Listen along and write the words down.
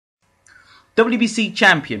WBC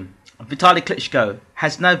champion Vitali Klitschko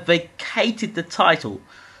has now vacated the title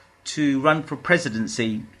to run for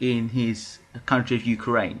presidency in his country of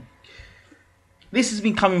Ukraine. This has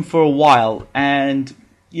been coming for a while, and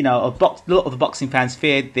you know, a lot of the boxing fans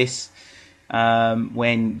feared this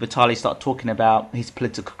when Vitali started talking about his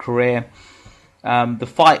political career. The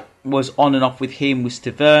fight was on and off with him with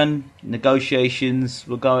Stavern. Negotiations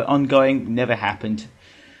were ongoing, never happened.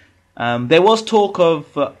 There was talk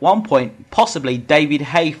of, at one point, possibly David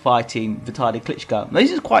Haye fighting Vitali Klitschko. Now,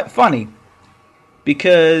 this is quite funny,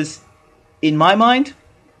 because in my mind,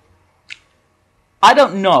 I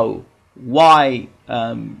don't know why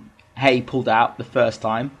Haye pulled out the first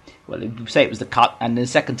time. Well, you say it was the cut, and the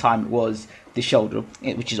second time it was the shoulder,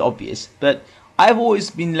 which is obvious. But I've always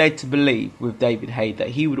been led to believe with David Haye that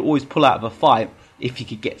he would always pull out of a fight if he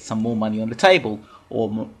could get some more money on the table,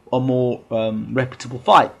 or a more reputable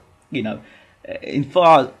fight. You know, as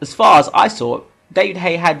far as I saw it, David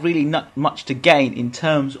Haye had really not much to gain in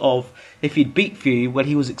terms of if he'd beat Fury, well,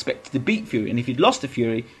 he was expected to beat Fury, and if he'd lost to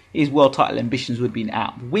Fury, his world title ambitions would have been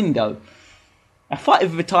out the window. A fight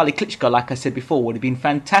with Vitali Klitschko, like I said before, would have been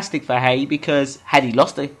fantastic for Haye, because had he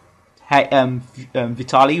lost to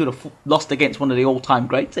Vitali, he would have lost against one of the all-time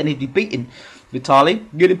greats, and if he'd beaten Vitali,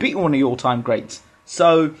 he would have beaten one of the all-time greats.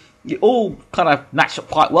 So it all kind of matched up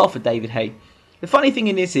quite well for David Haye. The funny thing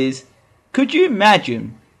in this is, could you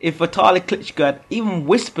imagine if Vitali Klitschko had even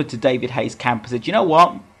whispered to David Haye's camp and said, you know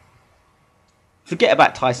what, forget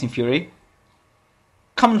about Tyson Fury,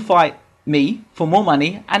 come and fight me for more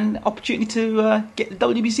money and opportunity to get the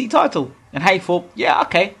WBC title. And Haye thought, yeah,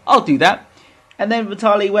 okay, I'll do that. And then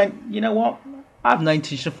Vitali went, you know what, I have no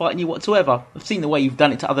intention of fighting you whatsoever. I've seen the way you've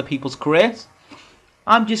done it to other people's careers.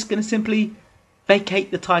 I'm just going to simply vacate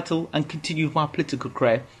the title and continue with my political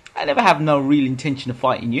career. I never have no real intention of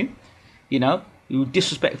fighting you. You know, you were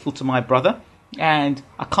disrespectful to my brother, and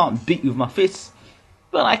I can't beat you with my fists,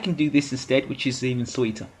 but I can do this instead, which is even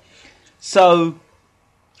sweeter. So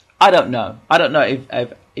I don't know. I don't know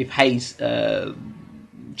if Haye's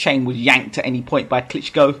chain was yanked at any point by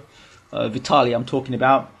Klitschko. Vitali, I'm talking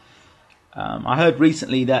about. I heard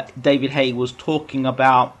recently that David Haye was talking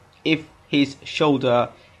about if his shoulder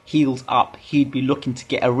heals up, he'd be looking to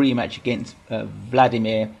get a rematch against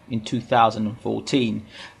Vladimir in 2014.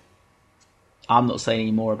 I'm not saying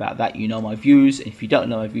any more about that. You know my views. If you don't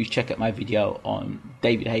know my views, check out my video on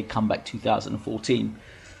David Haye comeback 2014.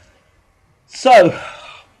 So,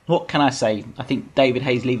 what can I say? I think David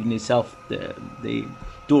Haye's leaving himself the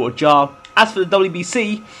door ajar. As for the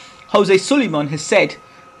WBC, Jose Sulaiman has said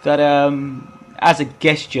that as a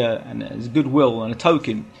gesture and as goodwill and a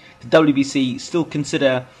token, the WBC still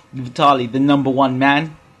consider Vitali the number one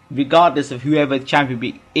man, regardless of whoever the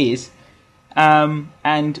champion is.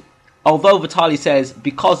 And although Vitali says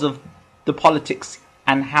because of the politics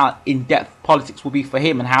and how in-depth politics will be for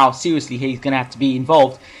him and how seriously he's going to have to be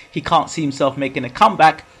involved, he can't see himself making a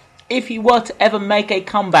comeback. If he were to ever make a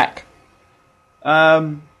comeback,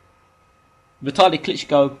 Vitali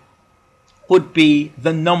Klitschko would be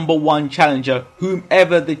the number one challenger,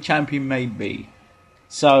 whomever the champion may be.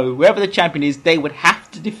 So wherever the champion is, they would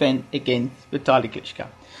have to defend against Vitali Klitschko.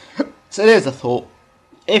 So there's a thought.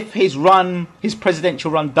 If his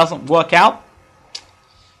presidential run doesn't work out,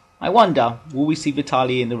 I wonder, will we see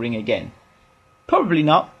Vitali in the ring again? Probably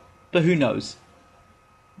not, but who knows?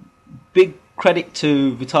 Big credit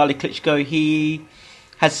to Vitali Klitschko. He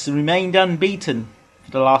has remained unbeaten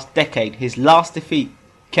for the last decade. His last defeat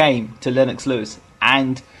came to Lennox Lewis,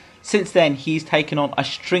 and since then he's taken on a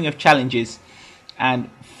string of challenges, and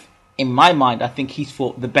in my mind I think he's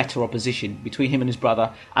fought the better opposition between him and his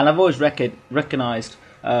brother, and I've always recognised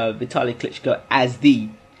Vitali Klitschko as the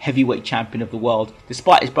heavyweight champion of the world.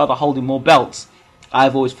 Despite his brother holding more belts,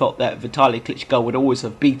 I've always felt that Vitali Klitschko would always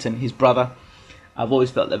have beaten his brother. I've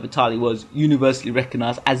always felt that Vitali was universally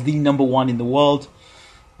recognised as the number one in the world.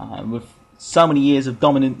 With so many years of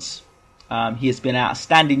dominance, he has been an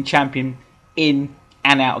outstanding champion in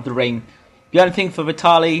and out of the ring. The only thing for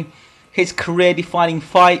Vitali, his career-defining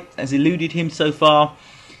fight has eluded him so far.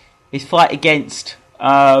 His fight against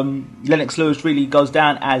Lennox Lewis really goes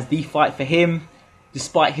down as the fight for him.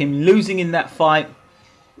 Despite him losing in that fight,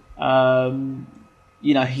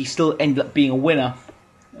 he still ended up being a winner.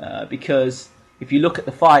 Because if you look at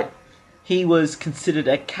the fight, he was considered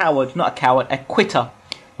a quitter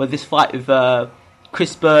with this fight with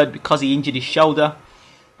Chris Bird because he injured his shoulder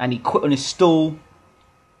and he quit on his stool.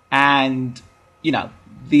 And,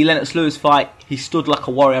 the Lennox Lewis fight, he stood like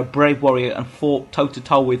a warrior, a brave warrior, and fought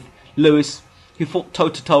toe-to-toe with Lewis. He fought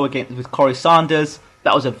toe-to-toe with Corey Sanders.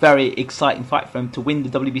 That was a very exciting fight for him to win the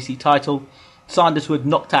WBC title. Sanders, who had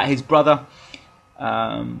knocked out his brother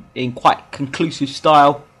in quite conclusive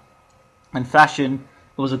style and fashion.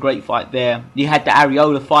 It was a great fight there. You had the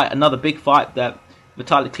Areola fight, another big fight that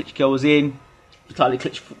Vitali Klitschko was in. Vitali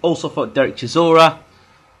Klitschko also fought Derek Chisora,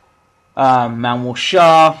 Manuel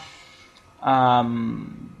Shah,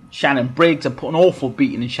 Shannon Briggs, and put an awful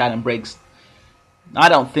beating in Shannon Briggs. I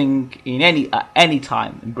don't think in any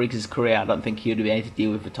time in Briggs' career, I don't think he would have been able to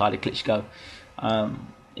deal with Vitali Klitschko.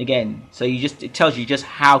 Again, so it tells you just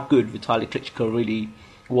how good Vitali Klitschko really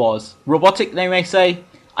was. Robotic, they may say,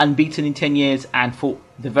 unbeaten in 10 years, and fought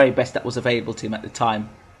the very best that was available to him at the time.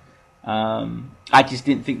 I just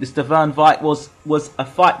didn't think the Stiverne fight was a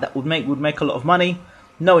fight that would make a lot of money.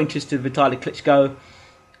 No interest in Vitali Klitschko,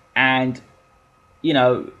 and you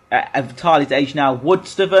know, at Vitali's age now, would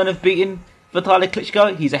Stiverne have beaten Vitali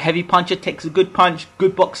Klitschko? He's a heavy puncher, takes a good punch,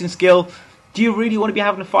 good boxing skill. Do you really want to be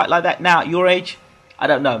having a fight like that now at your age? I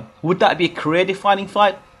don't know. Would that be a career-defining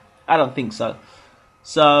fight? I don't think so.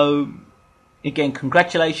 So, again,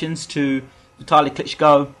 congratulations to Vitali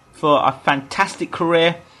Klitschko for a fantastic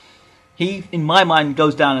career. He, in my mind,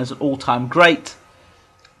 goes down as an all-time great.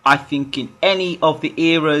 I think in any of the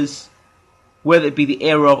eras, whether it be the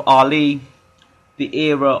era of Ali, the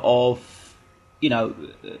era of,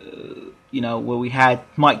 where we had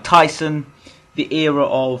Mike Tyson, the era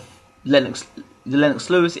of the Lennox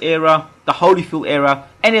Lewis era, the Holyfield era,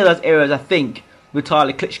 any of those eras, I think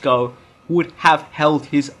Vitali Klitschko would have held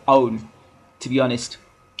his own, to be honest.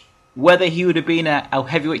 Whether he would have been a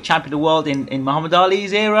heavyweight champion of the world in Muhammad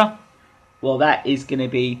Ali's era, well, that is going to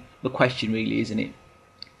be the question, really, isn't it?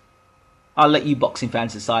 I'll let you boxing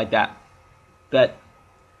fans decide that. But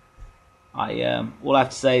all I have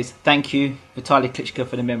to say is thank you, Vitali Klitschko,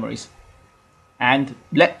 for the memories. And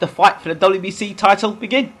let the fight for the WBC title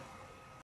begin.